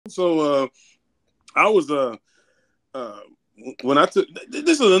So I was uh, when I took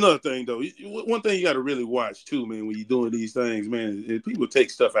this is another thing though. One thing you got to really watch too, man, when you're doing these things, man, is people take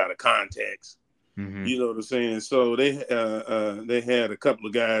stuff out of context. Mm-hmm. You know what I'm saying? So they had a couple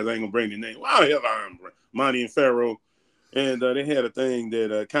of guys. I ain't gonna bring their name. Wow, hell, I'm Monty and Pharaoh, and they had a thing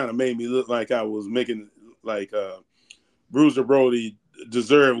that kind of made me look like I was making like Bruiser Brody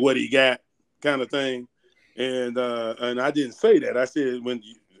deserve what he got, kind of thing. And I didn't say that. I said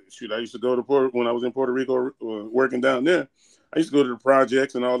shoot, I used to go to when I was in Puerto Rico working down there. I used to go to the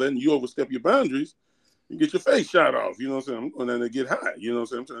projects and all that, and you overstep your boundaries, you get your face shot off. You know what I'm saying? I'm going down there to get high. You know what I'm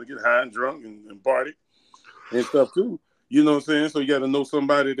saying? I'm trying to get high and drunk and party and stuff too. You know what I'm saying? So you got to know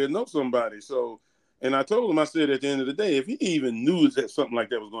somebody that knows somebody. So, and I told him, I said, at the end of the day, if he even knew that something like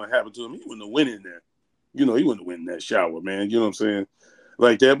that was going to happen to him, he wouldn't have went in there. You know, he wouldn't have went in that shower, man. You know what I'm saying?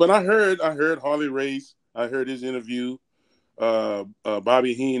 Like that. But I heard Harley Race. I heard his interview,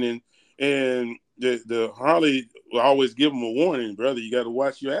 Bobby Heenan, and the Harley will always give him a warning, brother. You got to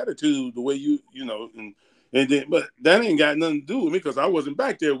watch your attitude, the way you know, and then, but that ain't got nothing to do with me because I wasn't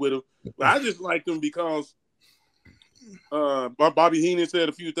back there with him. But I just liked him because Bobby Heenan said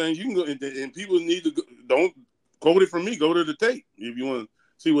a few things. You can go and people need to don't quote it from me. Go to the tape if you want to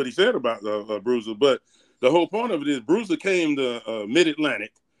see what he said about Bruiser. But the whole point of it is Bruiser came to Mid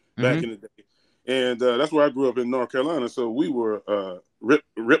Atlantic back Mm-hmm. in the day, and that's where I grew up in North Carolina. So we were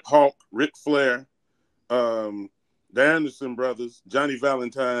Rip Hawk, Ric Flair, um, the Anderson brothers, Johnny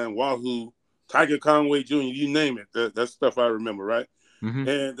Valentine, Wahoo, Tiger Conway Jr. You name it. That's stuff I remember, right? Mm-hmm.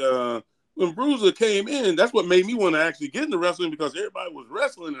 And when Bruiser came in, that's what made me want to actually get into wrestling because everybody was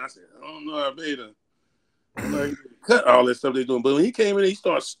wrestling, and I said, I don't know, I don't know, how to cut all that stuff they're doing. But when he came in, he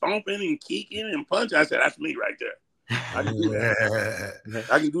started stomping and kicking and punching. I said, that's me right there. I can do that.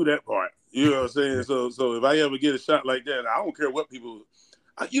 I can do that part. You know what I'm saying? So if I ever get a shot like that, I don't care what people.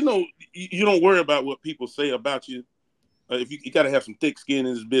 You know, you don't worry about what people say about you. If you got to have some thick skin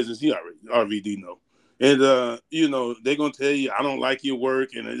in this business, he already RVD know. And you know they're gonna tell you I don't like your work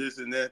and this and that.